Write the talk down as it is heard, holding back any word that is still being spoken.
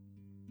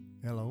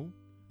Hello.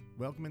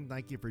 Welcome and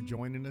thank you for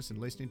joining us and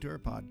listening to our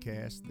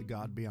podcast, The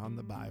God Beyond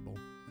the Bible.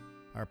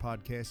 Our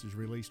podcast is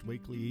released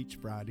weekly each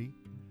Friday.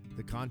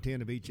 The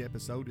content of each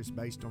episode is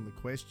based on the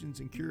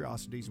questions and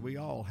curiosities we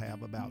all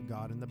have about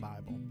God and the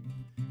Bible.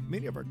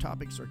 Many of our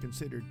topics are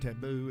considered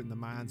taboo in the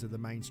minds of the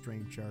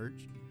mainstream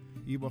church.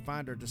 You will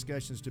find our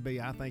discussions to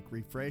be, I think,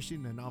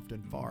 refreshing and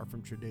often far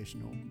from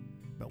traditional.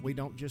 But we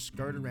don't just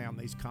skirt around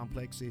these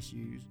complex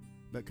issues,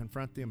 but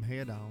confront them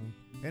head on,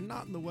 and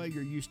not in the way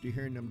you're used to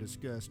hearing them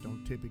discussed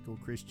on typical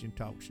Christian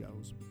talk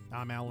shows.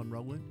 I'm Alan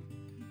Rowland,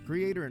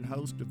 creator and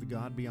host of The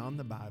God Beyond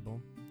the Bible.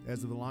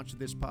 As of the launch of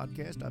this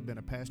podcast, I've been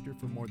a pastor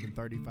for more than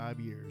 35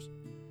 years.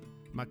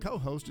 My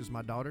co-host is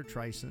my daughter,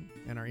 Trayson,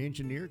 and our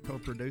engineer,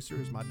 co-producer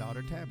is my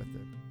daughter, Tabitha.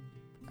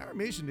 Our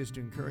mission is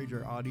to encourage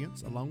our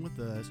audience, along with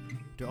us,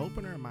 to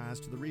open our minds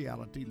to the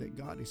reality that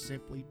God is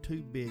simply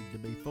too big to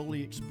be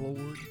fully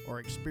explored or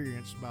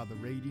experienced by the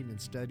reading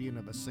and studying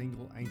of a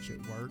single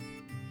ancient work.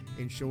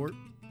 In short,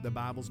 the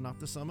Bible's not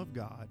the sum of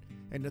God,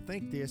 and to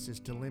think this is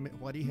to limit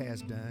what He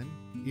has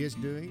done, is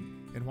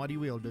doing, and what He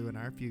will do in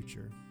our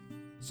future.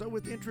 So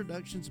with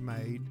introductions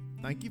made,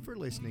 thank you for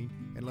listening,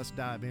 and let's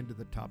dive into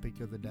the topic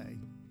of the day.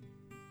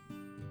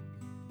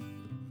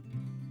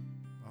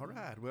 All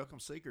right, welcome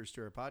seekers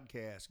to our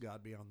podcast,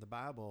 God Beyond the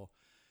Bible.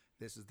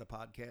 This is the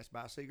podcast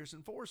by seekers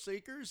and for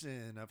seekers,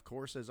 and of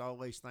course, as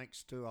always,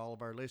 thanks to all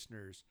of our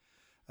listeners.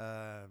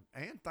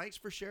 And thanks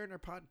for sharing our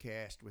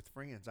podcast with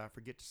friends. I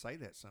forget to say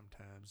that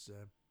sometimes.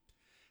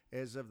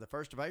 As of the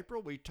 1st of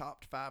April, we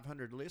topped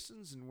 500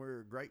 listens, and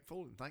we're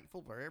grateful and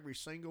thankful for every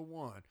single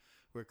one.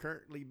 We're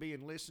currently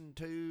being listened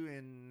to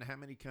in how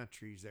many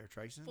countries there,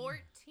 Trayson?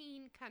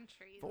 14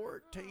 countries.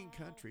 14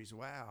 countries,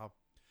 wow.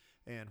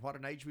 And what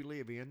an age we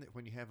live in, that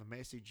when you have a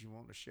message you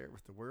want to share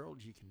with the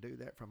world, you can do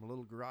that from a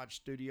little garage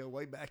studio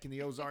way back in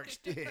the Ozark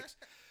Sticks.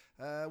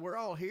 We're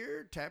all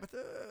here.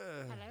 Tabitha.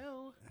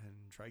 Hello.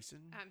 And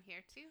Trayson. I'm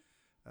here too.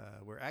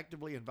 We're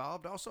actively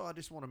involved. Also, I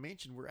just want to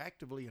mention we're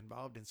actively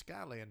involved in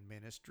Skyland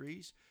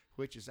Ministries,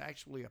 which is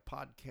actually a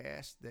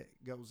podcast that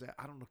goes out.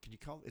 I don't know, can you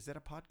call it? Is that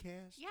a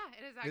podcast? Yeah,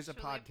 it is actually It's a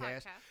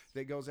podcast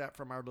that goes out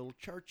from our little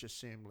church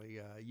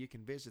assembly. You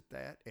can visit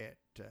that at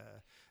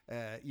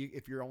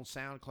if you're on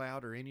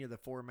SoundCloud or any of the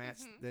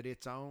formats that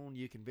it's on,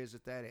 you can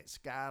visit that at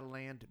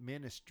Skyland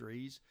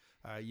Ministries.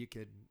 You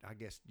could, I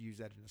guess, use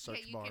that in the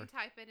search bar. You can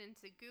type it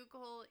into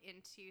Google,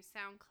 into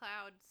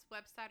SoundCloud's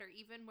website, or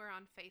even we're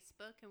on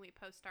Facebook, and we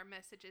post our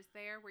messages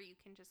there where you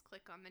can just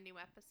click on the new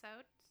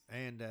episodes.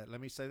 And let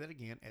me say that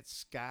again, at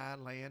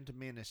Skyland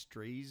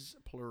Ministries,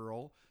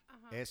 plural,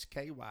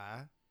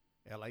 SKYLAND,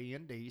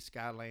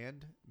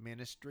 Skyland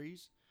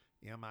Ministries.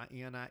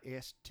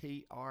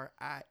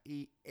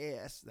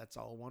 Ministries, that's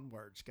all one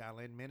word,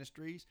 Skyland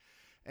Ministries.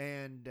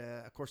 And,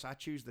 of course, I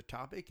choose the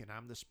topic, and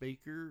I'm the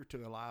speaker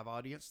to a live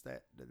audience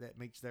that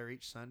meets there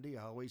each Sunday.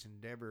 I always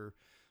endeavor,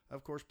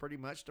 of course, pretty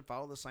much to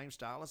follow the same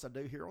style as I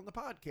do here on the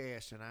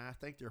podcast. And I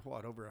think they're,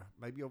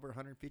 maybe over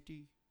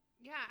 150?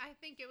 Yeah, I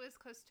think it was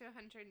close to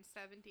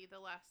 170 the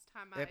last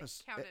time I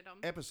counted them.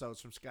 Episodes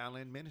from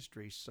Skyland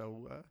Ministries.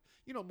 So,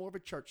 more of a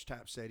church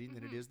type setting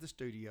than it is the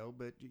studio,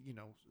 but,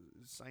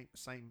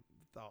 same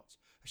thoughts.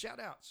 Shout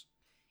outs.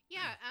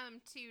 Yeah,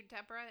 to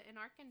Deborah in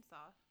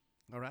Arkansas.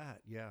 All right,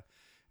 yeah.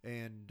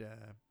 And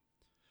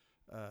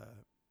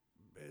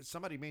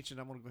somebody mentioned,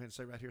 I'm going to go ahead and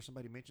say right here,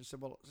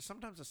 said, well,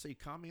 sometimes I see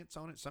comments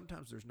on it,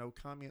 sometimes there's no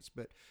comments,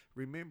 but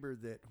remember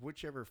that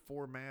whichever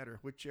format or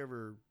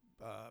whichever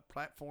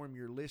platform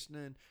you're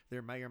listening,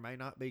 there may or may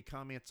not be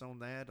comments on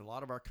that. A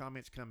lot of our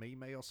comments come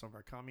email. Some of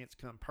our comments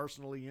come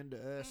personally into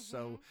us.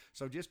 So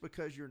just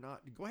because you're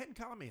not, go ahead and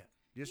comment.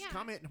 Just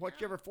comment in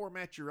whichever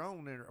format you're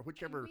on or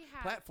whichever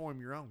platform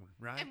you're on,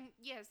 right? And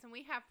yes, and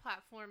we have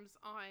platforms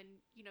on,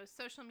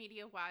 social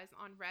media wise,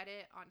 on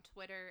Reddit, on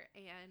Twitter,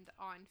 and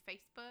on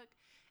Facebook.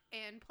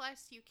 And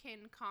plus, you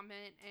can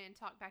comment and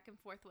talk back and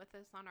forth with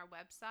us on our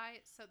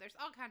website. So there's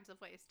all kinds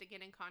of ways to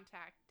get in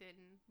contact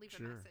and leave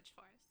a message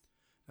for us.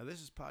 Now,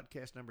 this is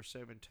podcast number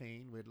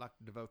 17. We'd like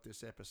to devote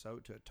this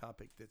episode to a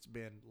topic that's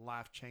been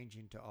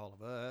life-changing to all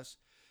of us.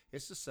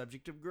 It's the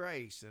subject of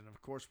grace. And,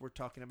 of course, we're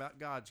talking about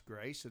God's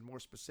grace. And more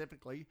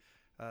specifically,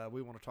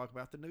 we want to talk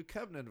about the new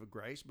covenant of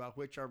grace by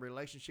which our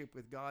relationship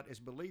with God as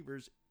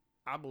believers,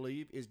 I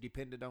believe, is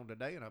dependent on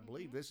today. And I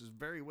believe this is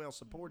very well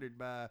supported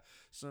by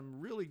some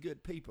really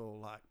good people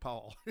like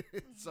Paul.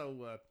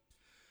 So,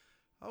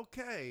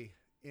 okay.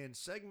 In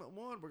segment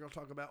 1, we're going to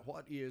talk about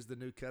what is the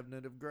new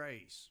covenant of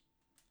grace.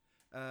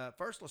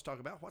 First, let's talk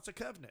about what's a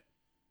covenant.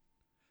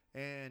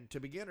 And to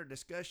begin our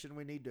discussion,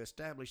 we need to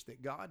establish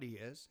that God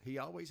He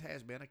always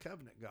has been a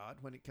covenant God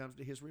when it comes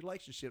to His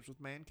relationships with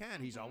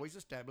mankind. He's always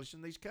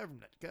establishing these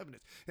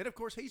covenants. And of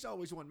course, He's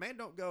always one. Man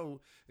don't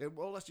go,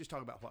 well, let's just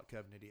talk about what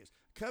covenant is.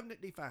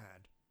 Covenant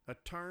defined, a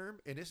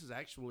term, and this is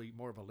actually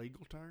more of a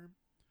legal term,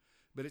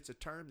 but it's a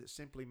term that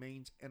simply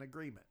means an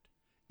agreement.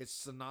 It's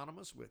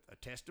synonymous with a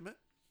testament,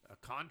 a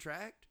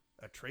contract,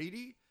 a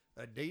treaty,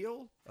 a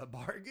deal, a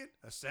bargain,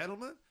 a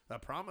settlement, a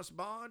promise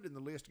bond, and the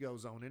list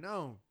goes on and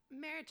on.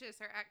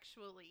 Marriages are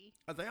actually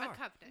They are a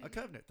covenant. a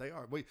covenant. They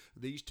are.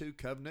 These two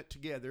covenant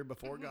together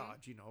before God.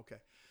 Okay.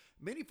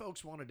 Many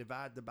folks want to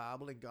divide the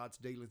Bible and God's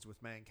dealings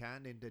with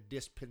mankind into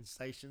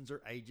dispensations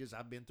or ages.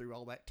 I've been through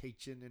all that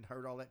teaching and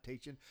heard all that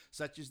teaching,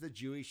 such as the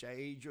Jewish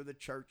age or the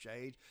church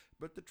age.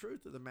 But the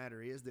truth of the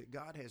matter is that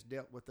God has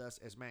dealt with us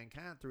as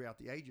mankind throughout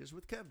the ages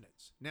with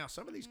covenants. Now,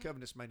 some of these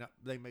covenants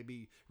they may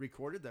be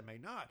recorded, they may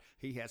not.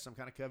 He had some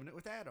kind of covenant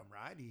with Adam,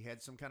 right? He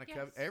had some kind of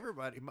covenant.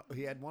 Everybody,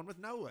 he had one with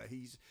Noah.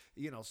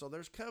 So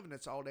there's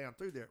covenants all down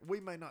through there. We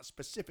may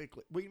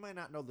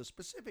not know the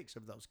specifics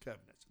of those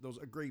covenants, those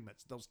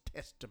agreements, those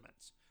testaments.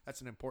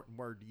 That's an important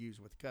word to use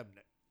with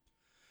covenant.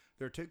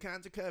 There are two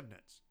kinds of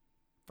covenants.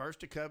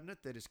 First, a covenant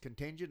that is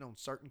contingent on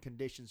certain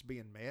conditions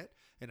being met,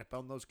 and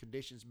upon those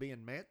conditions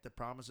being met, the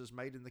promises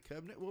made in the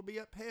covenant will be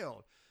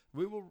upheld.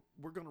 We're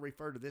going to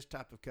refer to this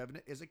type of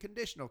covenant as a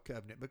conditional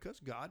covenant because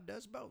God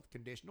does both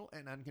conditional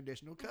and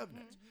unconditional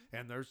covenants.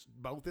 And there's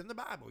both in the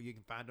Bible. You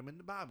can find them in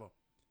the Bible.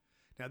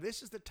 Now,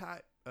 this is the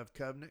type of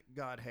covenant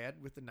God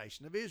had with the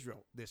nation of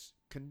Israel, this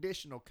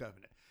conditional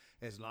covenant.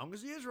 As long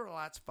as the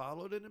Israelites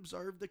followed and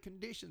observed the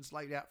conditions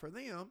laid out for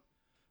them,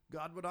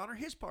 God would honor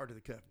his part of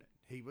the covenant.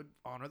 He would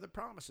honor the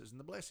promises and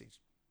the blessings.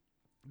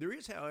 There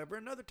is, however,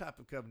 another type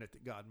of covenant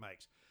that God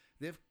makes.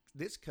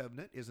 This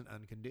covenant is an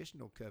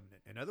unconditional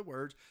covenant. In other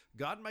words,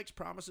 God makes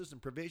promises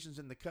and provisions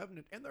in the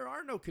covenant, and there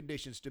are no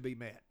conditions to be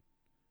met.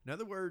 In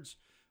other words,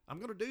 I'm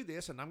going to do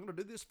this, and I'm going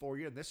to do this for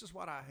you, and this is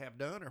what I have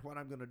done or what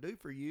I'm going to do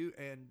for you,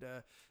 and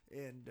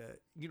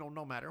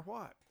no matter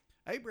what.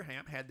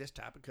 Abraham had this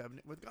type of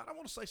covenant with God. I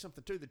want to say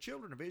something too. The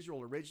children of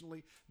Israel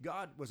originally,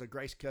 God was a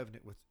grace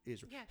covenant with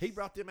Israel. Yes. He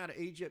brought them out of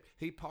Egypt.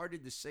 He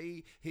parted the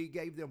sea. He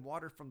gave them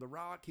water from the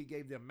rock. He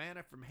gave them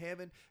manna from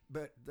heaven.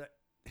 But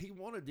he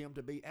wanted them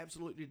to be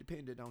absolutely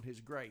dependent on his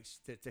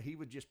grace, that he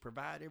would just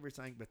provide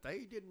everything, but they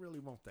didn't really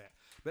want that.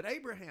 But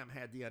Abraham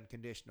had the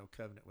unconditional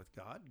covenant with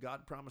God.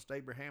 God promised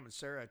Abraham and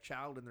Sarah a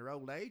child in their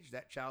old age.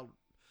 That child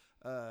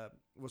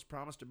was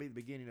promised to be the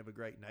beginning of a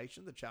great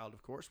nation. The child,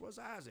 of course, was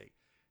Isaac.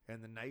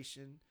 And the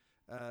nation,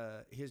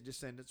 his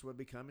descendants would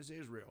become as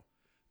Israel.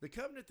 The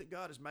covenant that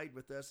God has made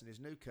with us in his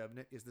new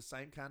covenant is the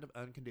same kind of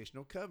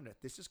unconditional covenant.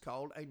 This is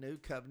called a new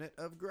covenant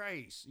of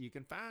grace. You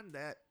can find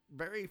that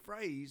very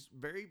phrase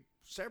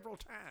several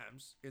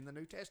times in the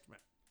New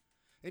Testament.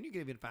 And you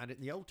can even find it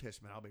in the Old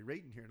Testament. I'll be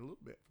reading here in a little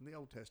bit from the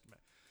Old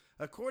Testament.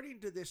 According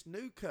to this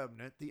new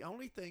covenant, the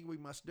only thing we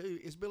must do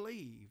is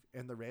believe,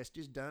 and the rest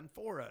is done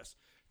for us.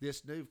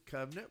 This new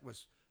covenant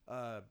was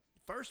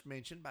first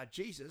mentioned by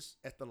Jesus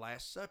at the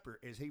Last Supper.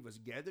 As he was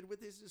gathered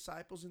with his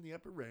disciples in the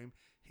upper room,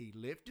 he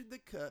lifted the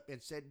cup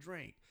and said,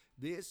 "Drink.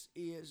 This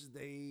is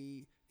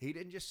he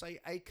didn't just say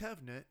a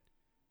covenant.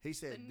 He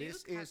said,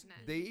 this is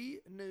the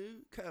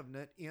new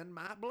covenant in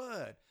my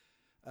blood."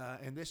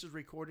 And this is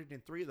recorded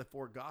in 3 of the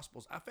 4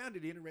 Gospels. I found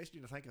it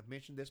interesting. I think I've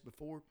mentioned this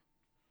before.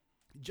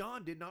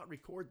 John did not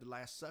record the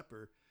Last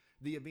Supper,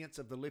 the events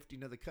of the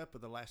lifting of the cup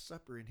of the Last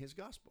Supper in his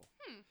Gospel.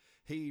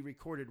 He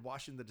recorded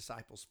washing the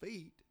disciples'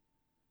 feet.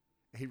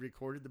 He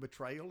recorded the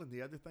betrayal and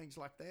the other things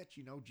like that,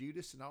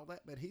 Judas and all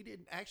that. But he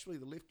didn't actually,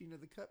 the lifting of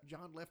the cup,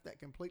 John left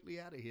that completely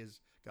out of his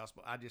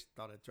gospel. I just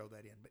thought I'd throw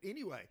that in. But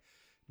anyway,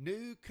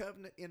 new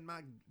covenant in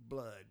my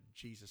blood,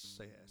 Jesus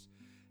says.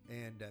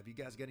 And have you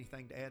guys got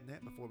anything to add in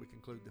that before we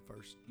conclude the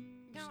first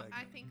segment?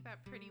 I think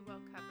that pretty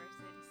well covers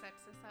it and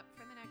sets us up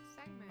for the next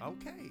segment.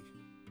 Okay.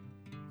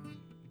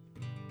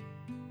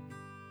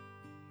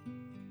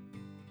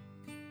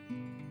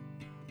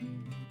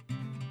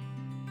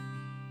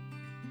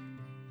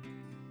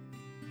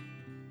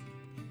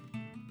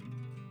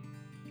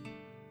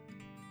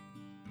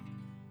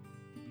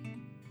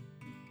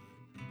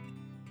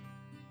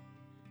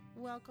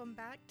 Welcome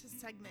back to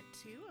segment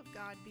 2 of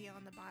God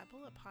Beyond the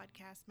Bible, a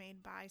podcast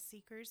made by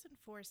seekers and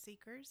for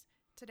seekers.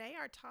 Today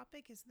our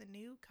topic is the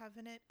new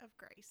covenant of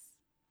grace.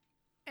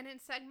 And in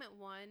segment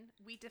 1,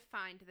 we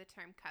defined the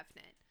term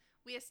covenant.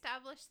 We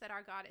established that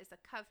our God is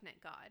a covenant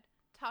God,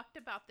 talked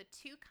about the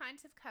 2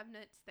 kinds of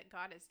covenants that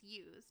God has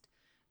used,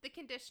 the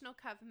conditional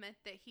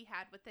covenant that he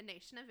had with the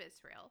nation of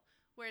Israel,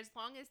 where as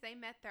long as they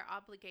met their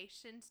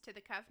obligations to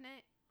the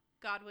covenant,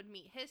 God would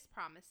meet his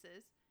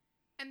promises,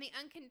 and the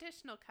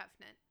unconditional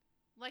covenant,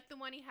 like the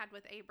one he had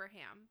with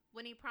Abraham,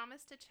 when he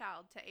promised a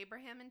child to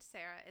Abraham and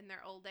Sarah in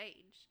their old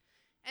age.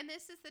 And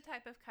this is the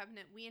type of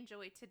covenant we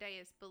enjoy today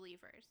as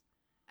believers.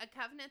 A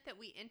covenant that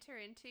we enter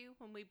into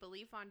when we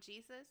believe on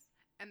Jesus,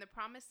 and the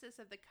promises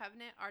of the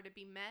covenant are to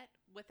be met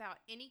without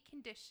any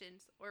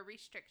conditions or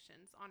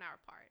restrictions on our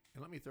part.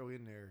 And let me throw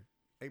in there,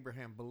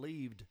 Abraham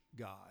believed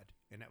God,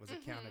 and that was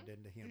accounted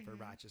unto him for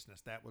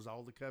righteousness. That was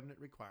all the covenant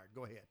required.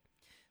 Go ahead.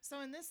 So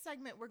in this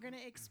segment, we're going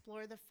to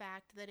explore the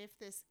fact that if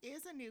this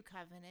is a new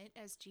covenant,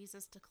 as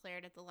Jesus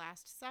declared at the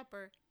Last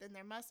Supper, then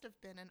there must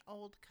have been an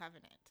old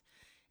covenant.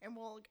 And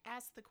we'll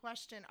ask the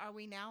question, are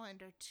we now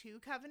under 2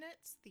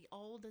 covenants, the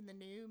old and the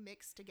new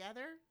mixed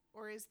together?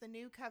 Or is the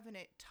new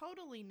covenant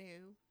totally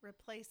new,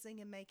 replacing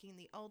and making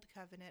the old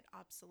covenant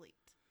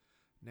obsolete?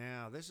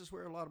 Now, this is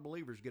where a lot of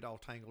believers get all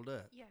tangled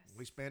up. Yes.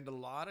 We spend a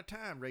lot of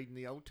time reading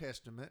the Old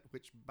Testament,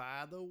 which,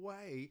 by the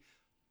way,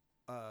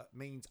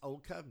 means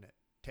Old Covenant.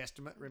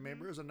 Testament,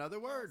 remember, is another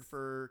word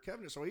for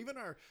covenant. So even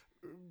our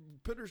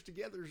putters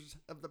togethers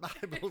of the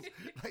Bibles,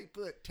 they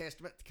put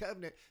Testament,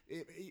 Covenant.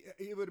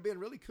 It would have been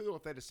really cool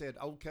if they'd have said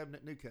Old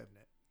Covenant, New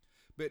Covenant.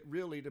 But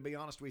really, to be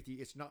honest with you,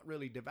 it's not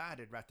really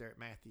divided right there at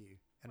Matthew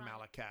and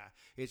Malachi.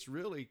 It's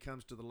really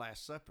comes to the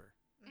Last Supper.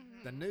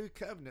 Mm-hmm. The New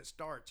Covenant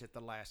starts at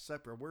the Last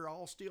Supper. We're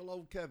all still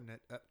Old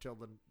Covenant up till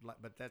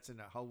but that's in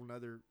a whole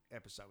nother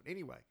episode.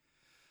 Anyway,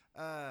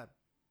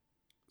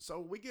 so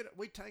we get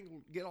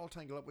all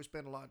tangled up. We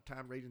spend a lot of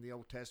time reading the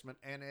Old Testament,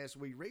 and as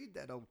we read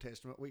that Old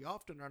Testament, we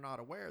often are not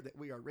aware that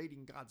we are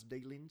reading God's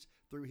dealings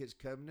through His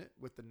covenant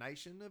with the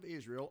nation of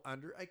Israel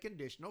under a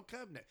conditional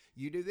covenant.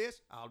 You do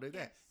this, I'll do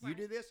that. Yes, you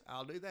do this,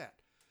 I'll do that.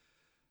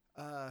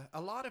 A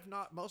lot, if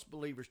not most,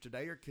 believers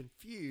today are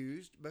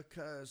confused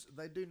because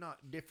they do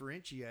not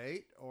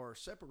differentiate or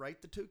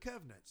separate the two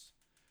covenants.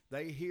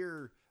 They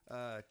hear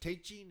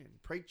teaching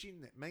and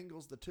preaching that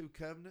mingles the two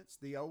covenants,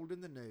 the old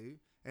and the new,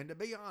 and to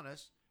be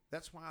honest,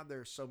 that's why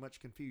there's so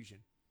much confusion.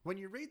 When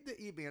you read the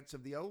events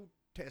of the Old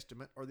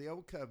Testament or the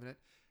Old Covenant,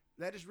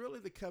 that is really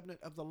the covenant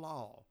of the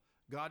law.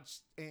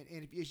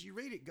 As you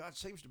read it, God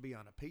seems to be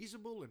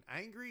unappeasable and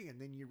angry,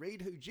 and then you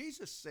read who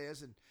Jesus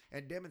says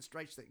and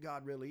demonstrates that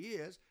God really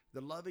is,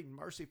 the loving,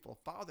 merciful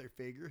Father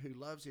figure who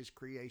loves His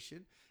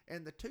creation,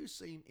 and the two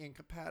seem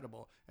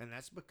incompatible, and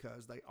that's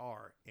because they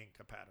are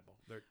incompatible.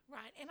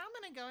 Right, and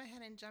I'm going to go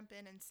ahead and jump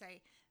in and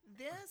say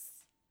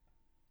this.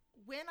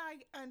 When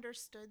I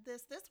understood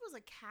this was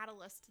a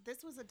catalyst.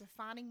 This was a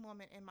defining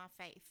moment in my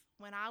faith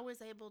when I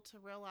was able to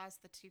realize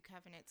the two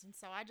covenants. And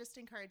so I just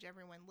encourage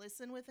everyone,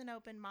 listen with an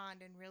open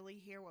mind and really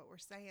hear what we're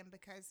saying,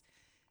 because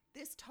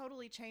this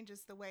totally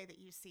changes the way that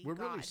you see We're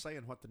God. really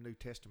saying what the New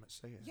Testament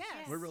says.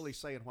 Yes. We're really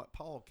saying what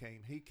Paul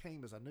came. He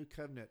came as a new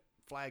covenant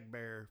flag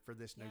bearer for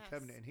this new Yes.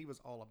 covenant, and he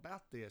was all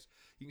about this.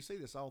 You can see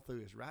this all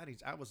through his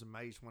writings. I was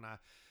amazed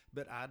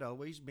but I'd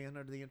always been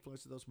under the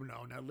influence of those.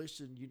 No, now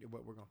listen, you know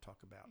what we're going to talk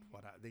about,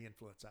 the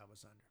influence I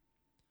was under.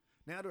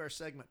 Now to our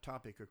segment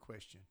topic or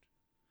question.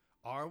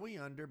 Are we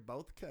under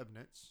both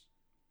covenants,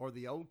 or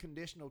the old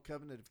conditional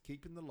covenant of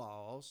keeping the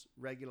laws,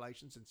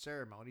 regulations, and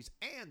ceremonies,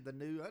 and the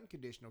new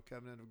unconditional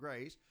covenant of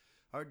grace,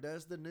 or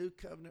does the new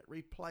covenant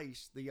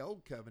replace the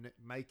old covenant,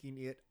 making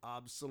it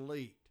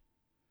obsolete?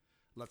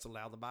 Let's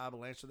allow the Bible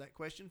to answer that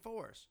question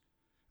for us.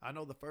 I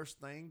know the first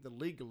thing, the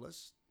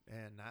legalist,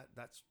 and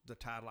that's the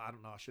title. I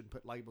don't know. I shouldn't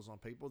put labels on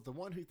people. The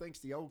one who thinks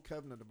the old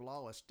covenant of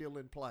law is still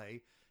in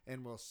play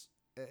and will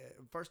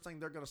first thing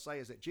they're going to say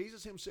is that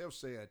Jesus Himself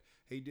said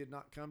He did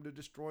not come to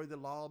destroy the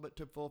law but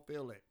to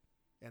fulfill it.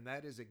 And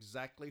that is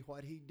exactly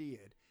what He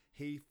did.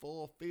 He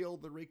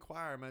fulfilled the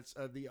requirements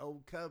of the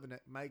old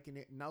covenant, making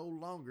it no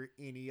longer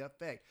any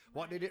effect. Right.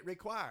 What did it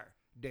require?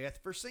 Death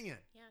for sin.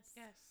 Yes.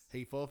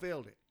 He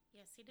fulfilled it.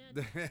 Yes, He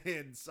did.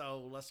 And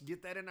so let's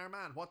get that in our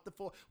mind.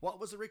 What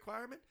was the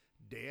requirement?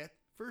 Death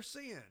for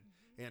sin.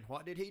 Mm-hmm. And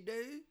what did He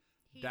do?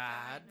 He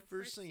died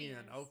for sin. sins.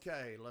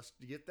 Okay, let's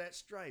get that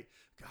straight.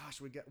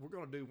 Gosh, we're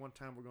going to do one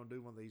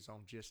of these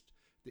on just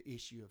the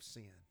issue of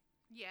sin.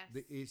 Yes.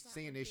 The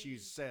sin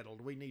issue's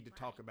settled. We need to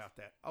talk about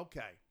that.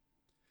 Okay.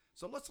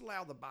 So let's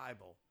allow the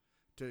Bible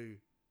to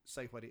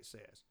say what it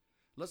says.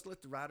 Let's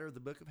let the writer of the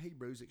book of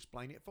Hebrews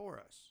explain it for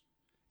us.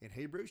 In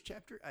Hebrews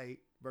chapter 8,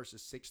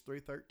 verses 6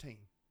 through 13.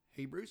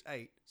 Hebrews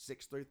 8,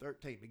 6 through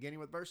 13, beginning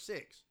with verse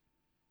 6.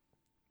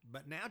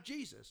 But now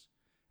Jesus,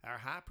 our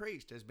high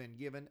priest, has been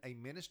given a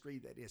ministry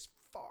that is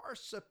far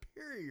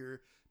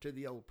superior to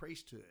the old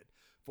priesthood,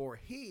 for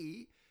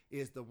He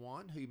is the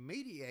one who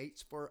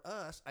mediates for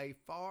us a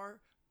far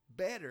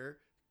better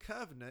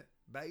covenant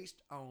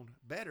based on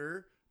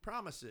better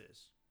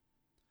promises.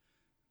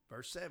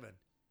 Verse 7.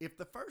 If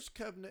the first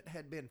covenant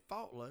had been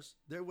faultless,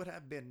 there would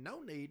have been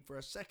no need for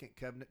a second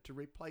covenant to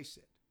replace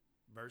it.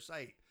 Verse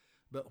 8.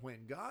 But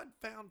when God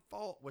found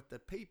fault with the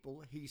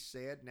people, He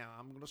said, now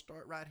I'm going to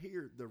start right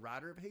here. The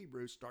writer of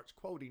Hebrews starts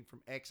quoting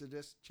from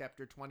Exodus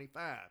chapter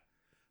 25.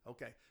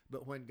 Okay,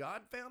 but when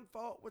God found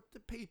fault with the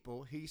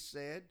people, He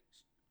said,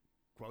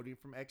 quoting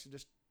from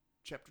Exodus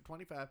chapter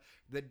 25,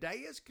 the day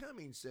is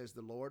coming, says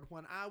the Lord,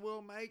 when I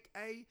will make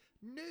a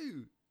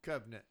new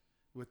covenant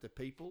with the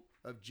people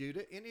of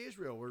Judah and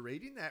Israel. We're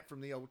reading that from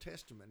the Old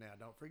Testament now,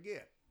 don't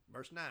forget.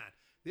 Verse 9,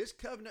 this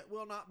covenant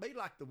will not be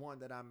like the one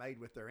that I made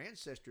with their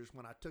ancestors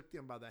when I took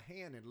them by the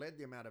hand and led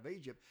them out of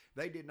Egypt.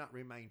 They did not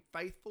remain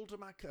faithful to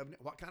my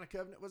covenant. What kind of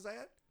covenant was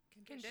that?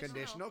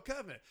 Conditional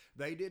covenant.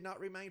 They did not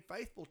remain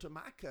faithful to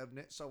my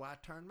covenant, so I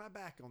turned my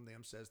back on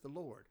them, says the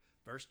Lord.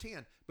 Verse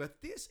 10,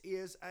 but this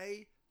is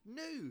a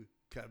new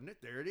covenant.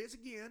 There it is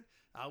again.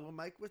 I will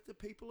make with the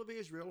people of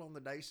Israel on the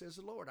day, says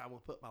the Lord. I will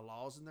put my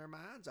laws in their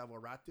minds. I will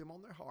write them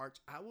on their hearts.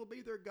 I will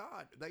be their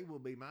God. They will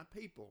be my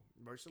people.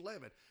 Verse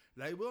 11,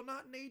 they will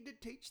not need to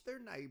teach their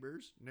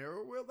neighbors,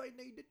 nor will they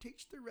need to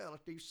teach their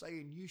relatives,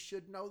 saying, you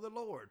should know the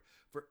Lord.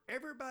 For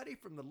everybody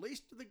from the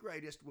least to the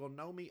greatest will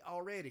know me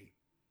already.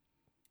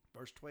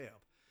 Verse 12,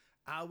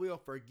 I will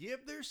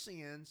forgive their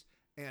sins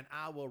and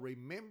I will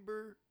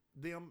remember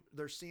them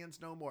their sins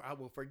no more. I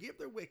will forgive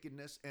their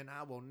wickedness, and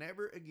I will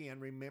never again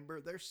remember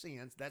their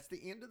sins. That's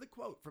the end of the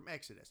quote from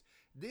Exodus.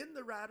 Then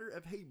the writer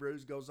of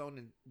Hebrews goes on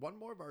in one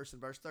more verse in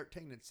verse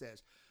 13 and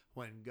says,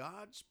 when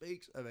God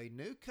speaks of a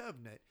new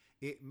covenant,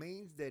 it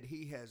means that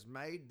he has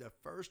made the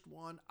first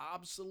one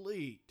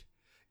obsolete.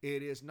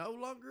 It is no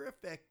longer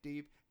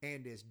effective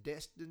and is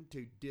destined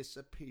to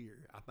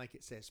disappear. I think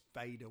it says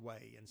fade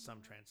away in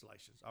some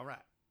translations. All right.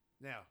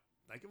 Now,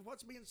 think of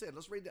what's being said.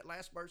 Let's read that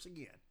last verse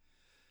again.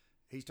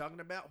 He's talking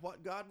about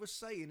what God was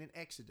saying in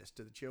Exodus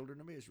to the children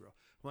of Israel.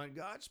 When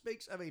God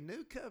speaks of a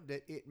new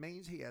covenant, it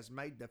means he has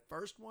made the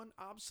first one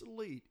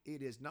obsolete.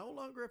 It is no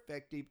longer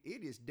effective.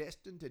 It is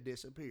destined to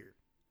disappear.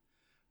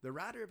 The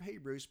writer of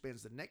Hebrews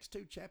spends the next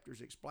 2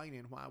 chapters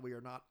explaining why we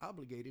are not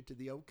obligated to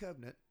the old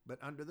covenant, but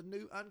under the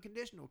new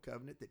unconditional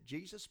covenant that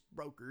Jesus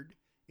brokered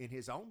in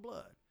his own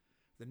blood.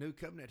 The new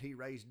covenant he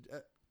raised,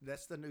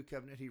 that's the new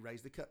covenant he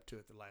raised the cup to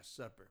at the Last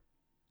Supper.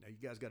 Now,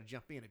 you guys got to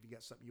jump in if you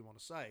got something you want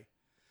to say.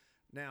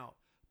 Now,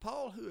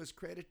 Paul, who is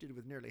credited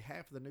with nearly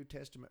half of the New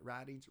Testament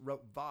writings,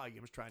 wrote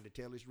volumes trying to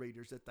tell his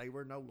readers that they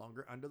were no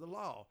longer under the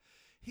law.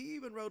 He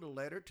even wrote a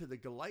letter to the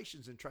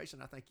Galatians, and Trace,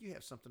 and I think you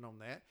have something on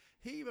that.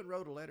 He even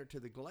wrote a letter to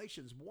the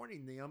Galatians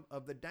warning them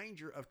of the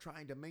danger of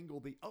trying to mingle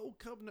the old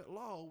covenant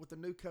law with the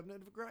new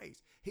covenant of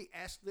grace. He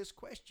asked this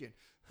question,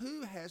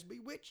 who has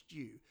bewitched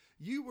you?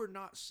 You were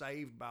not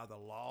saved by the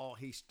law,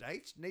 he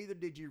states, neither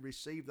did you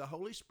receive the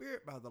Holy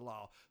Spirit by the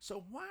law.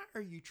 So why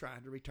are you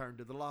trying to return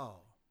to the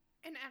law?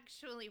 And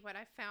actually what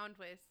I found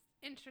was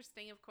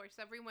interesting. Of course,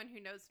 everyone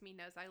who knows me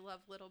knows I love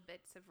little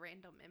bits of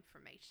random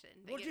information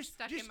that get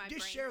stuck in my brain.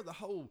 Just share the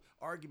whole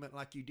argument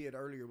like you did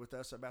earlier with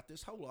us about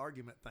this whole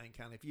argument thing,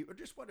 kind of, if you, or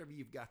just whatever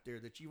you've got there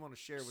that you want to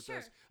share with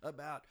us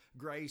about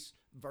grace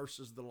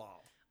versus the law.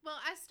 Well,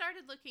 I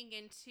started looking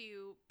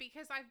into,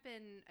 because I've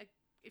been,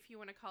 if you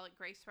want to call it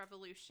Grace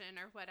Revolution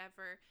or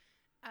whatever,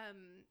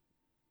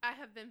 I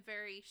have been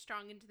very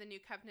strong into the new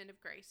covenant of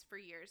grace for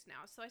years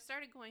now. So I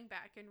started going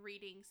back and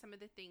reading some of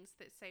the things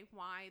that say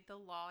why the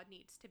law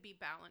needs to be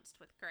balanced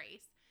with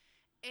grace.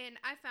 And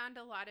I found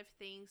a lot of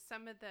things.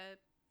 Some of the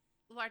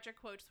larger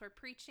quotes were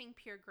preaching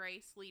pure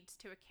grace leads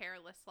to a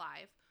careless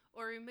life,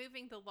 or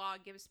removing the law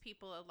gives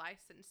people a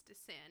license to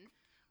sin.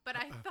 But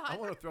I thought, I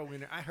want to throw in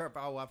there. I've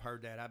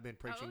heard that. I've been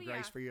preaching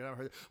grace for you. I've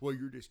heard, well,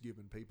 you're just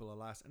giving people a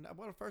license.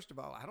 Well, first of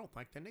all, I don't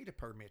think they need a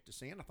permit to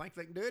sin. I think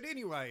they can do it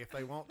anyway if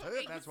they want to.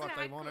 If that's what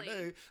they want to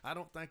do. I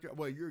don't think.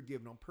 Well, you're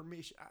giving them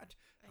permission.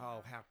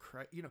 How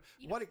crazy!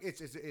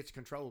 It's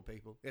control,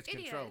 people. It's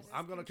control.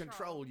 I'm going to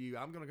control you.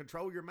 I'm going to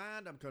control your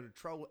mind. I'm going to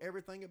control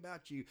everything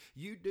about you.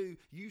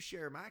 You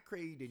share my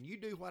creed, and you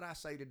do what I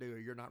say to do, or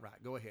you're not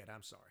right. Go ahead.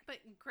 I'm sorry. But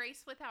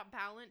grace without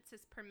balance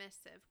is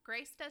permissive.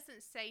 Grace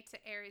doesn't say to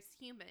err is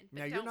human. But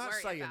now, you're not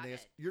saying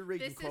this. You're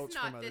reading quotes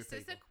from other people. This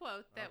is a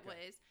quote that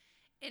was,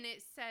 and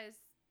it says,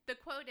 the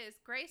quote is,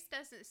 grace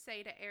doesn't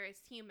say to err is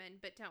human,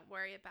 but don't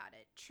worry about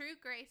it. True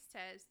grace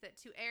says that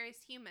to err is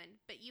human,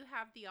 but you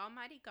have the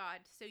Almighty God,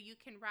 so you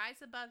can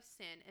rise above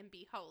sin and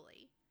be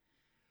holy.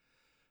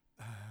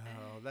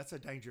 Oh, that's a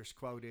dangerous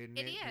quote, isn't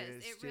it?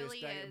 It really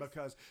is.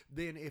 Because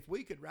then if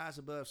we could rise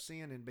above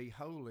sin and be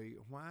holy,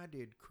 why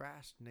did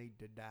Christ need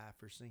to die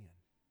for sin?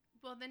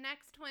 Well, the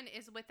next one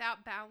is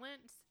without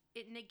balance.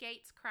 It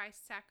negates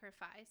Christ's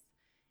sacrifice.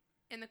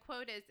 And the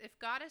quote is, if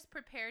God is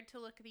prepared to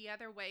look the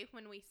other way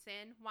when we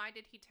sin, why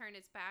did he turn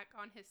his back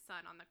on his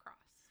son on the cross?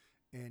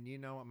 And you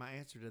know what my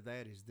answer to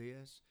that is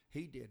this.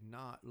 He did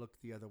not look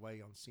the other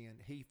way on sin.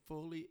 He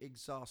fully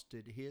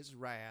exhausted his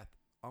wrath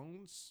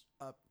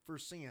for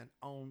sin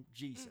on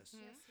Jesus.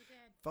 Mm-hmm. Yes, he did.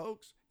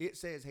 Folks, it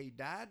says he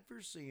died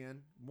for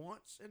sin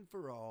once and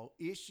for all.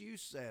 Issue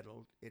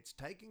settled. It's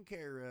taken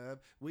care of.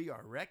 We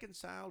are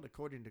reconciled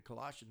according to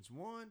Colossians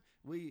 1.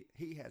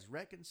 He has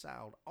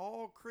reconciled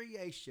all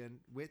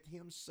creation with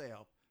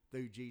himself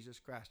through Jesus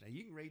Christ. Now,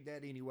 you can read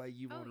that any way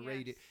you want to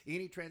read it.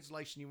 Any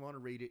translation you want to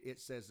read it,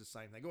 it says the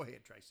same thing. Go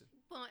ahead, Tracy.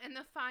 Well, and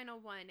the final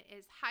one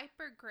is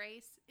hyper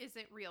grace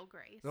isn't real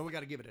grace. Well, we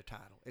got to give it a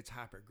title. It's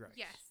hyper grace.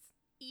 Yes.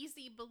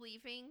 Easy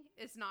believing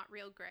is not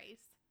real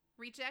grace.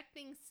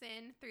 Rejecting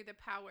sin through the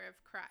power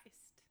of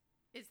Christ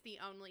is the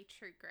only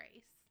true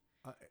grace.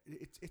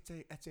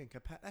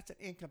 That's an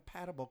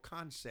incompatible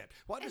concept.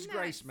 What does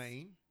grace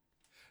mean?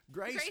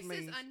 Grace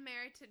means is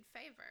unmerited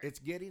favor. It's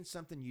getting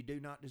something you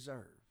do not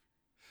deserve.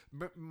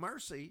 But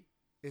mercy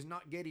is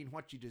not getting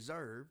what you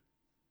deserve,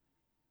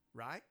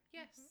 right?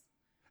 Yes. Mm-hmm.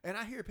 And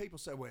I hear people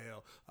say,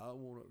 well, I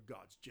want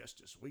God's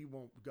justice. We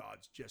want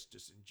God's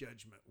justice and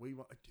judgment. Do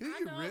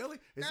you really?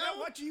 Is that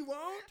what you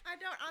want? I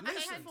don't. I'm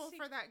thankful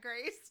for that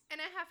grace. And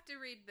I have to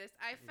read this.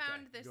 I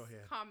found this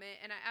comment,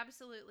 and I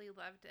absolutely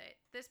loved it.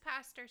 This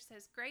pastor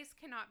says, grace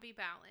cannot be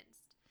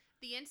balanced.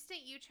 The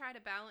instant you try to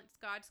balance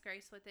God's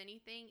grace with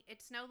anything,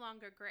 it's no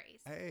longer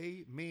grace.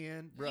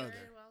 Amen, brother.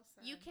 Very well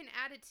said. You can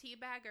add a tea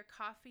bag or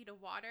coffee to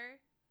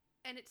water,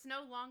 And it's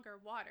no longer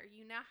water.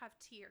 You now have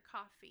tea or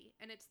coffee.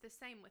 And it's the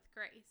same with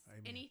grace.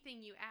 Amen.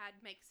 Anything you add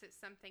makes it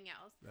something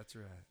else. That's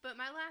right. But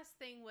my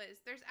last thing was,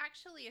 there's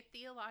actually a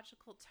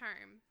theological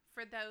term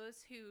for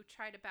those who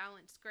try to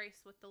balance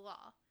grace with the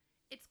law.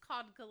 It's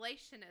called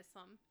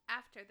Galatianism,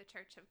 after the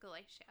Church of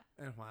Galatia.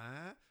 And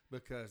why?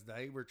 Because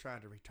they were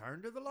trying to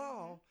return to the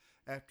law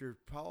after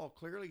Paul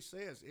clearly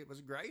says it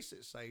was grace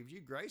that saved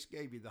you. Grace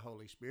gave you the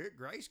Holy Spirit.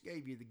 Grace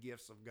gave you the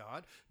gifts of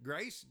God.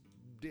 Grace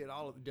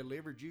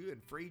delivered you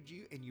and freed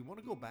you. And you want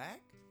to go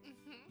back?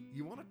 Mm-hmm.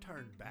 You want to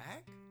turn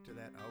back to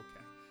that?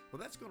 Okay.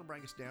 Well, that's going to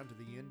bring us down to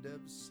the end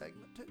of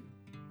segment 2.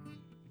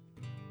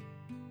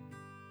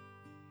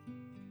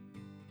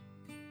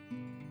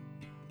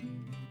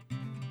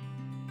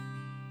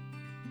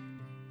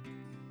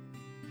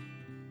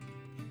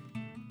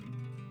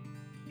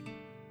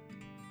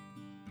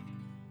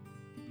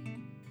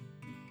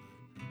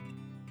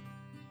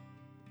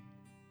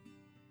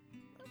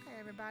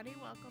 Everybody,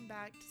 welcome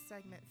back to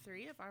segment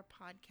 3 of our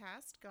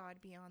podcast, God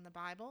Beyond the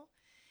Bible.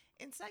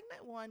 In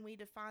segment 1, we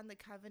defined the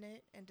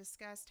covenant and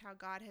discussed how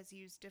God has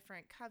used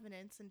different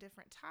covenants and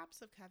different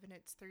types of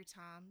covenants through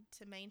time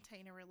to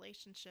maintain a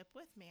relationship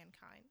with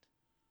mankind.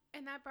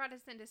 And that brought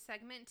us into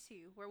segment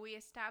 2, where we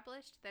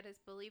established that as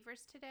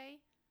believers today,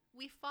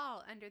 we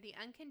fall under the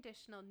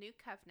unconditional new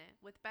covenant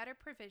with better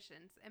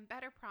provisions and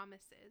better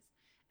promises,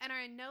 and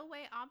are in no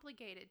way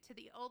obligated to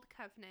the old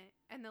covenant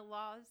and the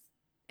laws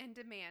and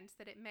demands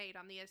that it made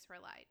on the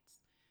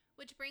Israelites.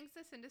 Which brings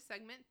us into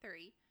segment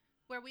 3,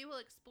 where we will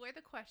explore the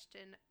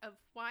question of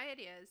why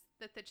it is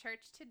that the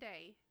church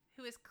today,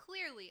 who is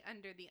clearly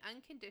under the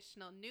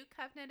unconditional new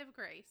covenant of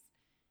grace,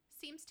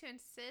 seems to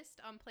insist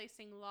on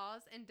placing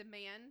laws and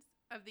demands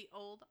of the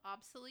old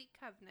obsolete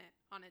covenant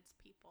on its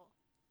people.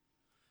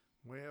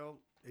 Well,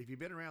 if you've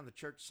been around the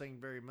church scene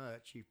very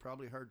much, you've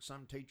probably heard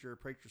some teacher or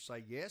preacher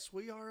say, yes,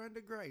 we are under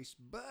grace,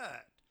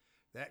 but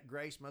that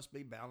grace must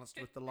be balanced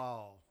with the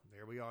law.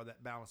 There we are,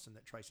 that balancing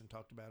that Trayson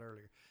talked about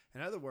earlier.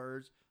 In other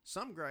words,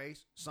 some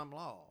grace, some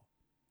law,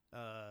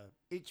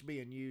 each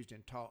being used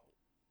and taught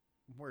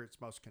where it's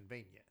most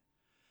convenient.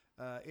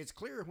 It's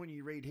clear when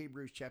you read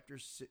Hebrews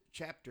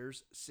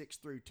chapters 6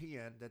 through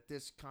 10 that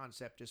this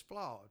concept is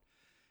flawed.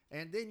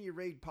 And then you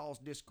read Paul's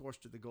discourse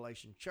to the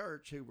Galatian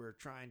church, who were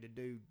trying to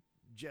do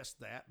just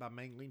that by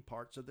mingling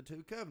parts of the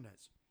two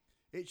covenants.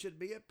 It should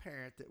be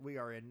apparent that we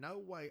are in no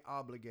way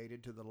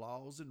obligated to the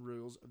laws and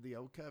rules of the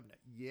Old Covenant.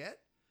 Yet,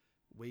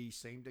 we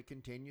seem to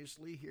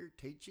continuously hear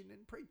teaching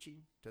and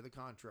preaching to the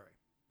contrary.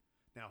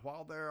 Now,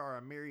 while there are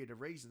a myriad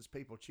of reasons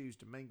people choose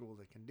to mingle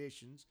the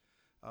conditions,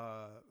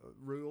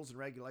 rules, and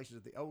regulations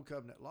of the Old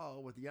Covenant law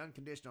with the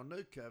unconditional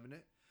New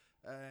Covenant,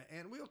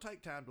 and we'll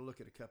take time to look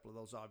at a couple of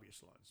those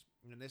obvious ones.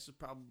 And this is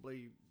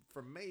probably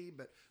from me,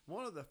 but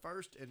one of the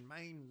first and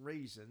main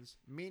reasons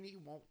many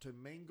want to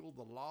mingle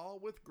the law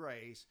with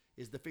grace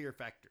is the fear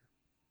factor.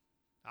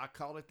 I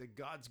call it the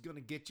God's going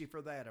to get you for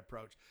that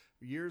approach.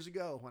 Years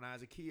ago, when I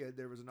was a kid,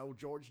 there was an old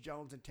George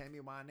Jones and Tammy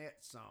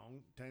Wynette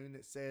tune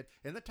that said,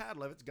 and the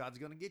title of it's God's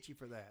going to get you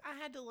for that. I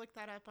had to look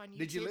that up on YouTube.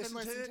 Did you listen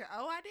and listen to it?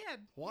 Oh, I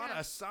did. What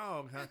a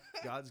song, huh?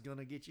 God's going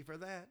to get you for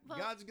that. Well,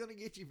 God's going to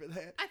get you for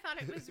that. I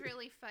thought it was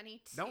really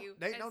funny too.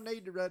 Ain't no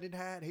need to run and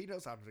hide. He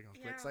knows I'm going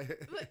to quit saying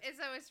it. As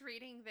I was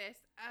reading this,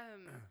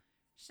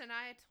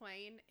 Shania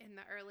Twain in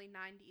the early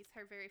 90s,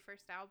 her very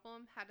first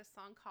album had a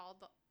song called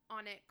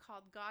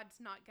God's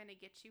Not Gonna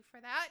Get You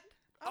for That.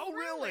 Oh,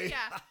 really?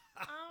 Yeah.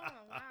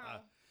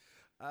 Oh,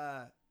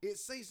 wow. It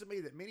seems to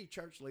me that many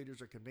church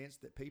leaders are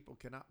convinced that people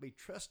cannot be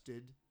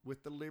trusted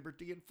with the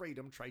liberty and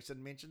freedom.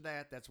 Trayson mentioned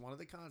that. That's one of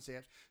the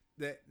concepts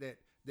that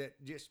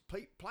just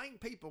plain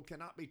people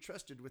cannot be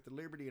trusted with the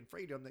liberty and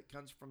freedom that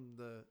comes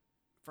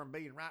from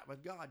being right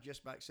with God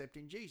just by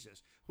accepting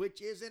Jesus,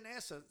 which is in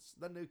essence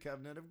the new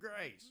covenant of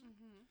grace.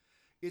 Mm-hmm.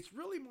 It's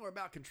really more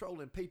about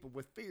controlling people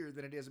with fear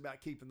than it is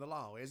about keeping the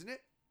law, isn't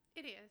it?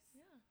 It is.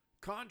 Yeah.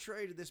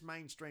 Contrary to this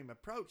mainstream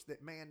approach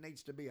that man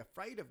needs to be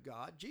afraid of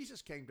God,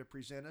 Jesus came to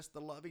present us the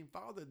loving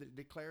Father that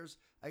declares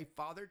a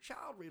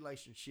father-child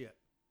relationship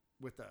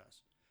with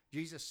us.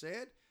 Jesus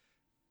said,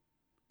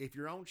 if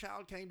your own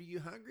child came to you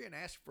hungry and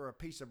asked for a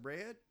piece of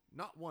bread,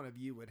 not one of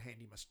you would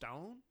hand him a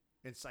stone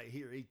and say,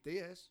 here, eat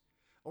this.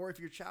 Or if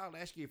your child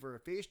asked you for a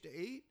fish to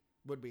eat,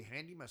 would we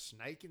hand him a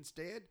snake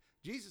instead?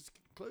 Jesus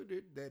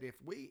concluded that if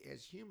we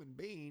as human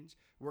beings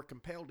were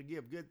compelled to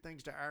give good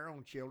things to our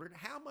own children,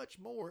 how much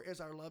more is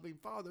our loving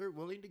Father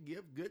willing to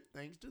give good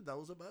things to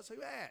those of us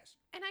who ask?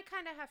 And I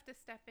kind of have to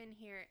step in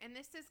here, and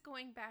this is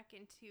going back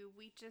into,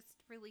 we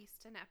just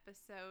released an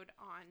episode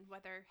on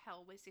whether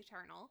hell was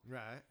eternal.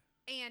 Right.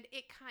 And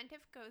it kind of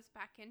goes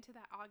back into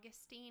that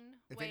Augustine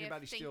If way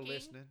anybody's of thinking. still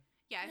listening.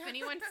 Yeah, if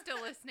anyone's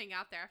still listening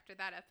out there after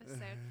that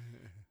episode.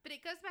 But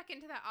it goes back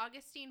into that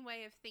Augustine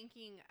way of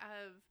thinking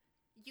of,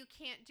 you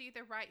can't do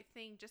the right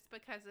thing just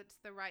because it's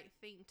the right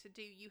thing to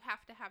do. You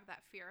have to have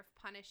that fear of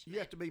punishment. You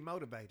have to be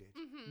motivated.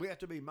 Mm-hmm. We have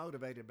to be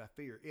motivated by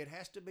fear. It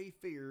has to be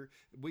fear.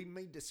 We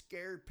need to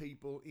scare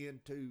people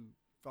into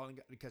falling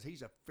because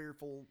he's a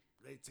fearful.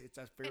 It's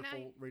a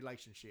fearful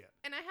relationship.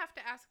 And I have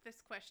to ask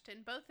this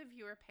question. Both of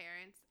you are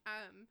parents.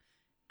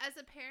 As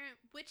a parent,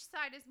 which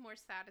side is more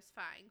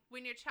satisfying?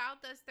 When your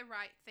child does the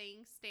right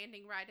thing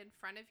standing right in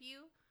front of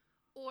you,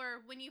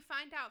 or when you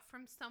find out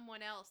from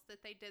someone else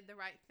that they did the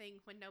right thing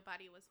when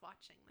nobody was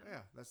watching them?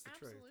 Yeah, that's the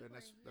truth. And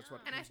that's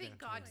what. And I think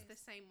God's the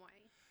same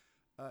way.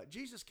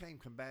 Jesus came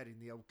combating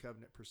the old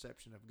covenant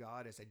perception of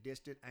God as a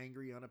distant,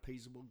 angry,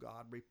 unappeasable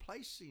God,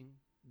 replacing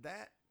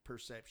that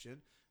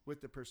perception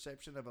with the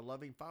perception of a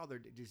loving Father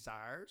that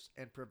desires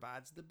and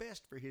provides the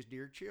best for his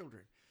dear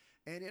children.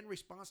 And in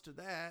response to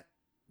that,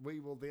 we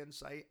will then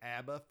say,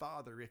 Abba,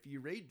 Father. If you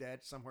read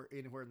that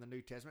anywhere in the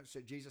New Testament, so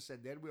Jesus said,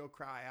 then we'll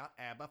cry out,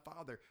 Abba,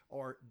 Father,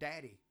 or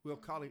Daddy. We'll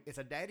call him, it's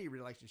a daddy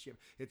relationship.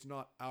 It's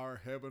not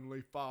our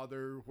heavenly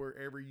Father,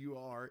 wherever you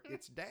are.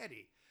 It's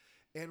Daddy.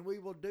 And we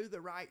will do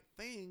the right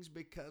things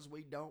because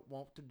we don't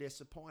want to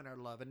disappoint our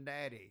loving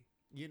Daddy.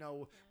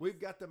 We've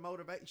got the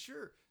motivation.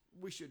 Sure,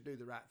 we should do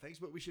the right things,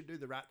 but we should do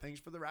the right things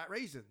for the right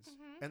reasons.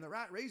 Mm-hmm. And the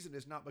right reason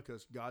is not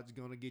because God's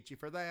going to get you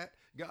for that.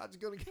 God's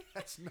going to get,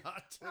 that's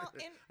not. Well,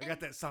 I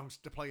got that song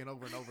playing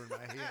over and over in my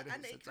head.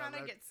 And it kind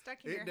of gets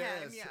stuck in your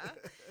head. Yeah.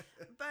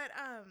 But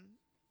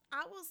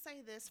I will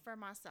say this for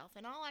myself,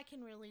 and all I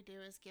can really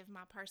do is give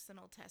my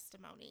personal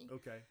testimony.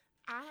 Okay.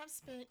 I have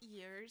spent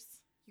years,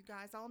 you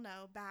guys all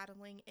know,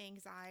 battling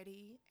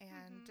anxiety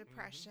and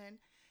depression.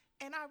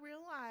 And I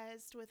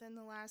realized within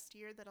the last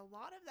year that a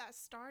lot of that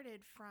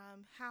started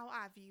from how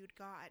I viewed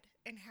God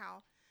and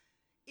how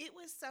it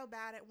was so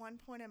bad at one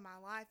point in my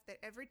life that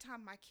every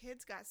time my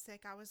kids got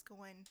sick, I was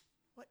going,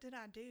 what did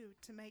I do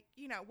to make,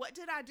 what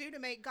did I do to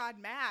make God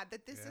mad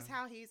that this is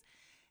how he's,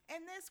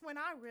 and when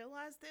I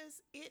realized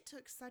this, it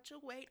took such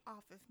a weight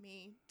off of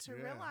me to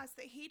realize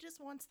that he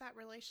just wants that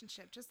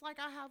relationship, just like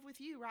I have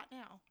with you right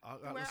now.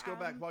 Let's go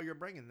back while you're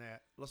bringing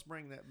that. Let's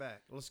bring that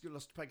back. Let's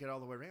take it all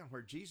the way around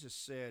where Jesus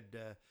said,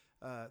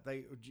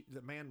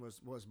 the man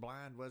was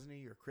blind, wasn't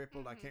he, or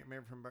crippled? I can't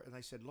remember from birth. And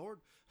they said, Lord,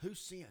 who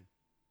sinned?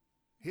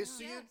 His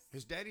sin? Yes.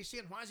 His daddy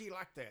sin? Why is he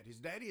like that? His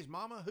daddy, his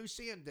mama? Who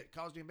sinned that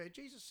caused him bad?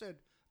 Jesus said,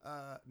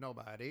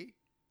 nobody.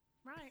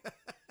 Right.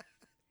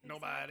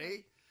 Nobody.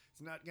 Exactly.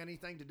 It's not got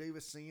anything to do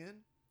with sin.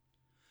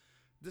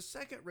 The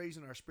second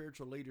reason our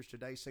spiritual leaders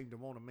today seem to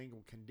want to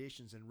mingle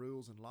conditions and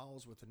rules and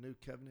laws with the new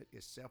covenant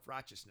is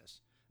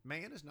self-righteousness.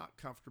 Man is not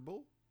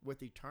comfortable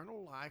with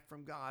eternal life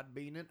from God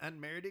being an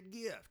unmerited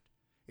gift.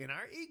 In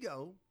our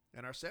ego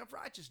and our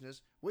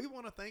self-righteousness, we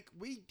want to think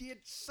we did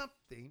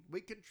something,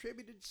 we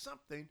contributed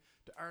something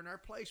to earn our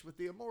place with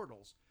the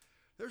immortals.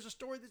 There's a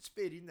story that's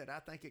fitting that I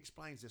think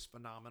explains this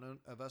phenomenon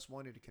of us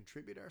wanting to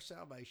contribute to our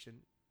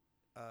salvation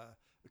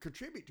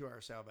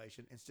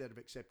instead of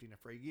accepting a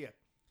free gift.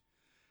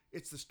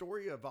 It's the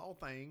story of all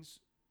things,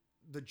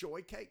 the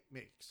Joy Cake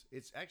Mix.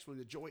 It's actually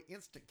the Joy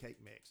Instant Cake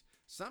Mix.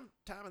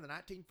 Sometime in the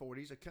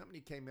 1940s, a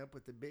company came up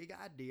with the big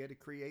idea to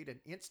create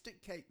an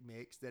instant cake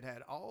mix that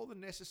had all the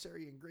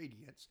necessary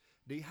ingredients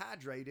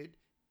dehydrated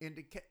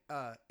into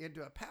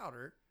a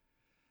powder,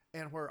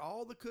 and where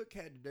all the cook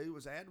had to do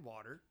was add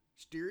water,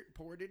 stir it,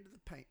 pour it into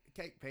the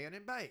cake pan,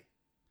 and bake.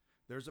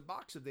 There's a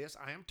box of this,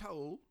 I am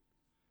told,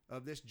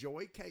 of this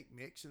Joy Cake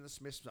Mix in the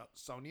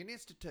Smithsonian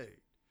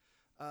Institute.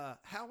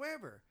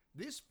 However,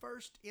 this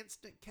first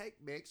instant cake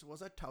mix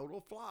was a total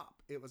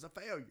flop. It was a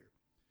failure.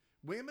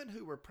 Women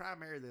who were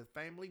primarily the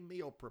family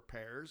meal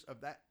preparers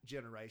of that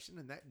generation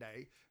and that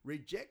day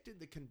rejected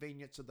the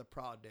convenience of the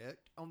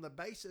product on the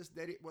basis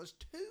that it was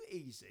too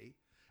easy,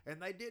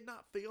 and they did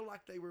not feel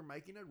like they were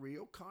making a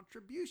real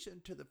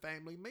contribution to the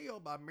family meal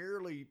by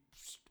merely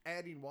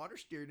adding water,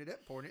 stirring it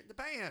up, pouring it in the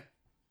pan.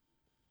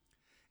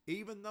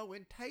 Even though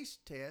in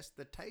taste tests,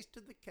 the taste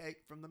of the cake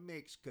from the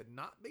mix could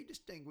not be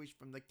distinguished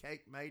from the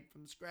cake made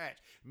from scratch.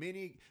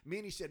 Many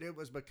said it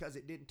was because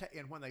it didn't taste.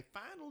 And when they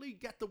finally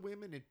got the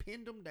women and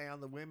pinned them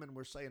down, the women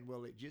were saying,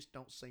 well, it just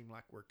don't seem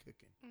like we're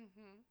cooking.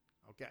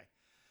 Mm-hmm. Okay.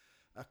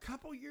 A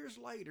couple years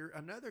later,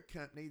 another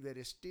company that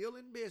is still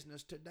in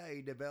business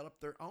today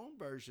developed their own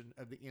version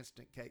of the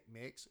instant cake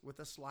mix with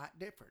a slight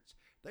difference.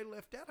 They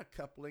left out a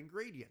couple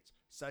ingredients,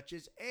 such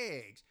as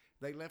eggs.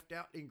 They left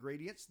out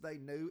ingredients they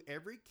knew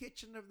every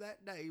kitchen of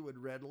that day would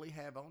readily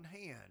have on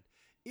hand.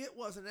 It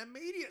was an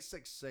immediate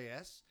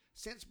success,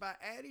 since by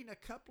adding a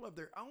couple of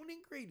their own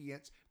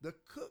ingredients, the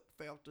cook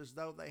felt as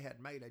though they had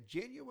made a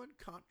genuine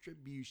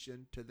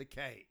contribution to the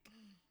cake.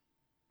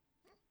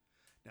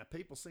 Now,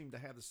 people seem to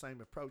have the same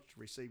approach to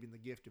receiving the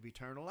gift of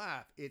eternal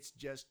life. It's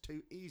just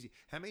too easy.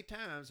 How many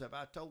times have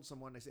I told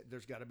someone, they said,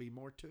 there's got to be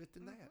more to it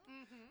than that?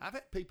 Mm-hmm. I've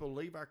had people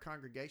leave our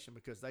congregation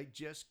because they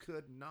just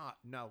could not.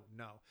 No,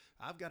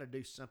 I've got to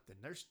do something.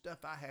 There's stuff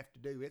I have to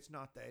do. It's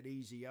not that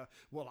easy.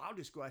 Well, I'll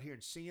just go out here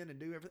and sin and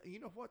do everything.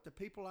 You know what? The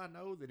people I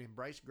know that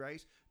embrace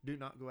grace do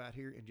not go out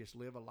here and just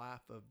live a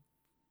life of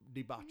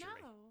debauchery.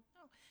 No.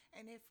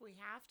 And if we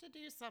have to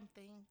do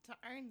something to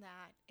earn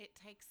that, it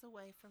takes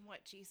away from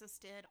what Jesus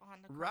did on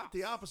the cross. Right,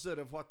 the opposite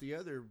of what the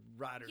other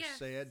writers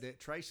said that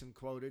Trayson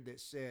quoted,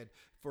 that said,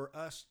 for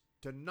us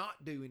to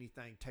not do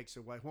anything takes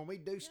away. When we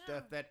do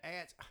stuff that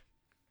adds,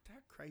 how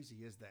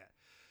crazy is that?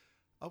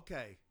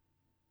 Okay,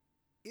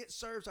 it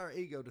serves our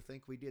ego to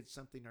think we did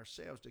something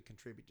ourselves to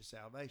contribute to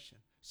salvation.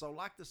 So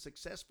like the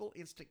successful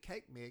instant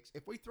cake mix,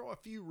 if we throw a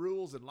few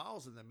rules and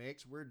laws in the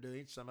mix, we're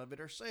doing some of it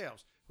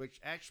ourselves,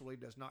 which actually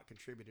does not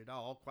contribute at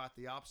all. Quite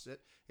the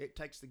opposite. It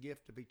takes the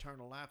gift of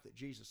eternal life that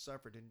Jesus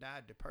suffered and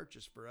died to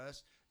purchase for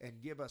us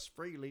and give us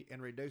freely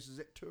and reduces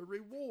it to a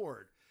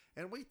reward.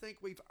 And we think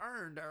we've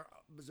earned our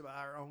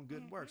own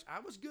good works.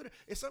 I was good.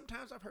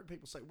 Sometimes I've heard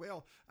people say,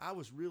 well, I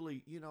was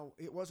really,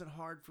 it wasn't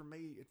hard for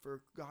me,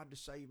 for God to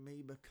save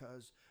me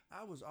because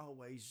I was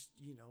always,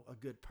 a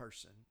good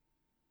person.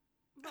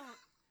 Well,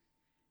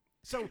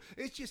 so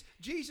it's just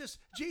Jesus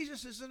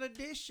is an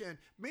addition.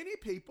 Many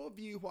people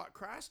view what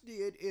Christ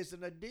did as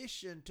an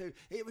addition to,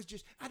 it was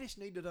just, I just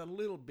needed a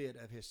little bit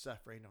of his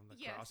suffering on the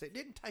cross. It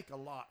didn't take a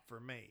lot for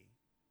me.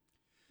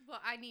 Well,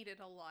 I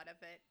needed a lot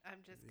of it. I'm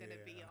just going to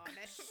be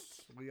honest.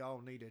 We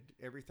all needed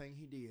everything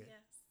he did.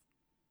 Yes.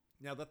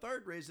 Now, the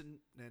third reason,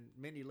 and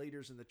many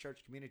leaders in the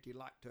church community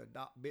like to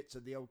adopt bits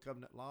of the old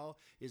covenant law,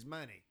 is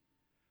money.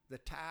 The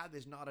tithe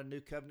is not a new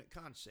covenant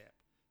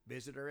concept.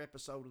 Visit our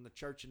episode on the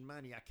church and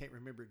money. I can't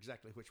remember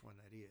exactly which one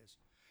that is.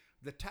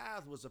 The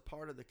tithe was a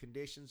part of the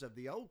conditions of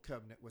the old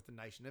covenant with the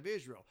nation of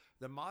Israel.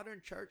 The modern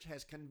church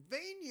has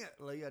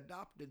conveniently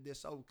adopted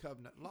this old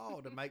covenant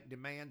law to make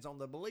demands on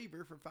the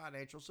believer for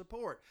financial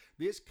support.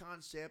 This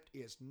concept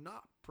is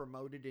not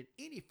promoted in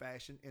any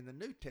fashion in the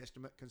New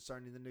Testament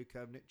concerning the New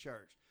Covenant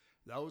church.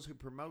 Those who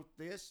promote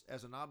this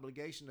as an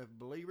obligation of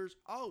believers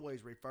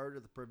always refer to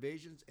the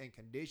provisions and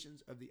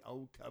conditions of the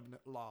old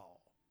covenant law.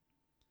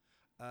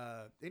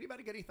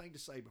 Anybody got anything to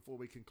say before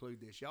we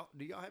conclude this?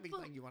 Do y'all have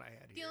anything you want to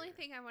add here? The only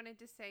thing I wanted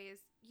to say is,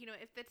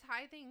 if the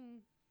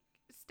tithing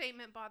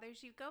statement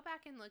bothers you, go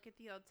back and look at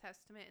the Old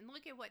Testament and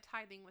look at what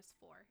tithing was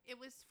for. It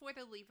was for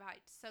the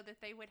Levites so that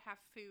they would have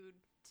food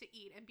to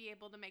eat and be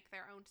able to make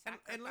their own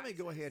sacrifices. And let me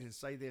go ahead and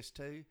say this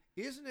too.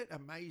 Isn't it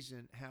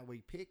amazing how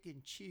we pick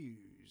and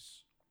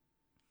choose?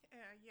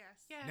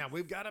 Yes. Now,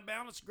 we've got to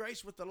balance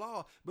grace with the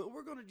law, but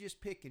we're going to just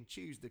pick and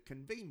choose the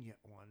convenient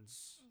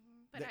ones.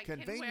 But I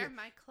can wear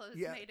my clothes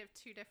made of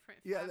two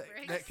different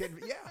fabrics.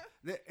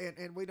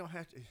 And we don't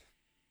have to.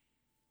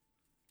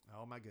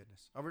 Oh, my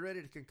goodness. Are we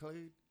ready to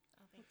conclude?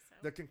 I think so.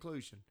 The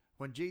conclusion.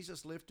 When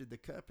Jesus lifted the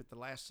cup at the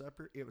Last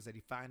Supper, it was a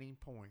defining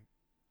point.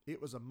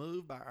 It was a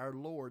move by our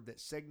Lord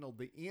that signaled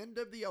the end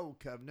of the old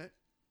covenant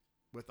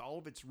with all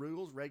of its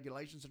rules,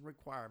 regulations, and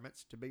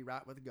requirements to be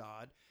right with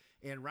God,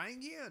 and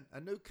rang in a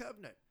new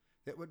covenant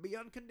that would be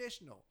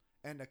unconditional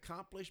and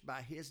accomplished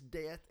by his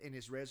death and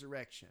his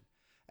resurrection.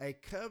 A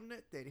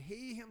covenant that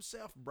he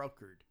himself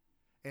brokered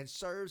and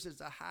serves as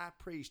a high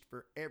priest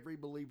for every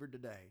believer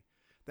today.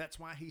 That's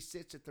why he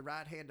sits at the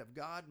right hand of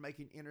God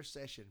making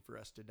intercession for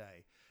us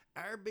today.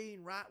 Our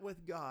being right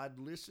with God,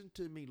 listen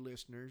to me,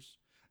 listeners,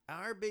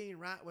 our being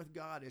right with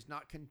God is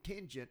not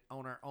contingent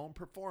on our own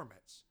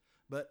performance,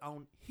 but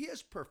on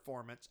his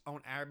performance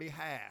on our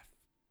behalf.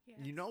 Yes.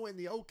 In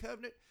the old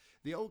covenant,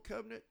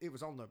 it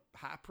was on the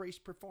high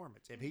priest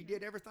performance. If he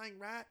did everything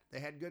right, they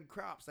had good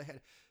crops.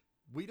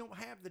 We don't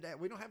have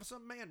we don't have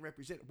some man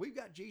represented. We've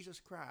got Jesus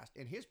Christ,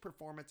 and his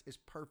performance is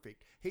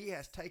perfect. He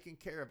has taken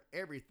care of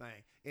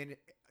everything, and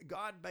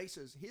God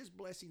bases his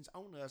blessings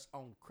on us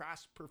on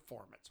Christ's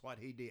performance, what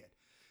he did.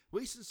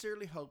 We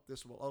sincerely hope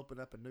this will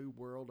open up a new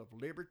world of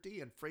liberty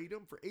and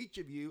freedom for each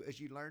of you as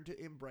you learn to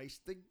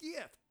embrace the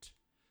gift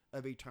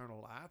of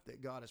eternal life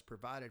that God has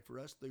provided for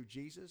us through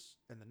Jesus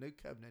and the new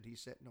covenant he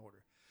set in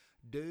order.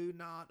 Do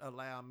not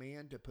allow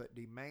men to put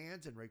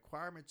demands and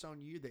requirements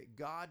on you that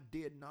God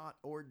did not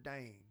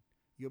ordain.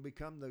 You'll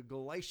become the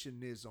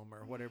Galatianism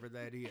or whatever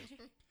that is.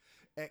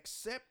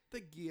 Accept the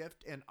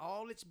gift and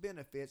all its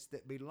benefits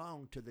that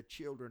belong to the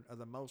children of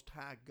the Most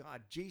High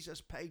God.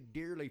 Jesus paid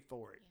dearly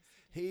for it. Yes,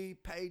 he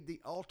paid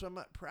the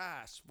ultimate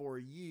price for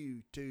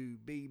you to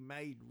be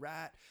made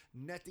right.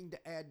 Nothing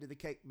to add to the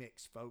cake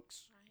mix,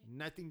 folks. Right.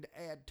 Nothing to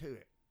add to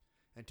it.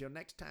 Until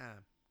next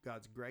time,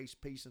 God's grace,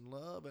 peace, and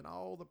love, and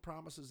all the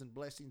promises and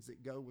blessings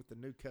that go with the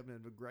new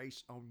covenant of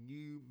grace on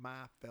you,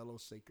 my fellow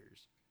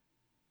seekers.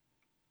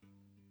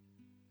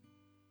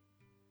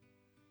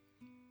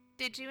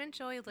 Did you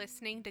enjoy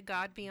listening to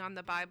God Beyond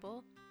the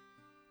Bible?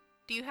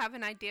 Do you have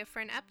an idea for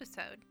an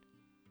episode?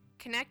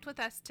 Connect with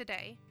us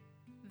today.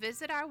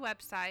 Visit our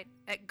website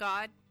at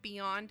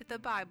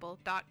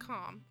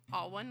godbeyondthebible.com,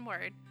 all one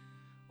word,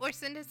 or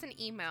send us an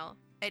email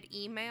at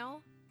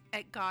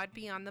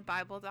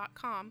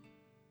godbeyondthebible.com.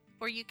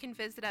 Or you can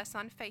visit us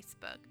on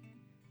Facebook.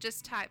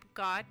 Just type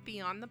God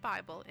Beyond the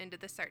Bible into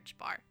the search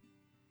bar.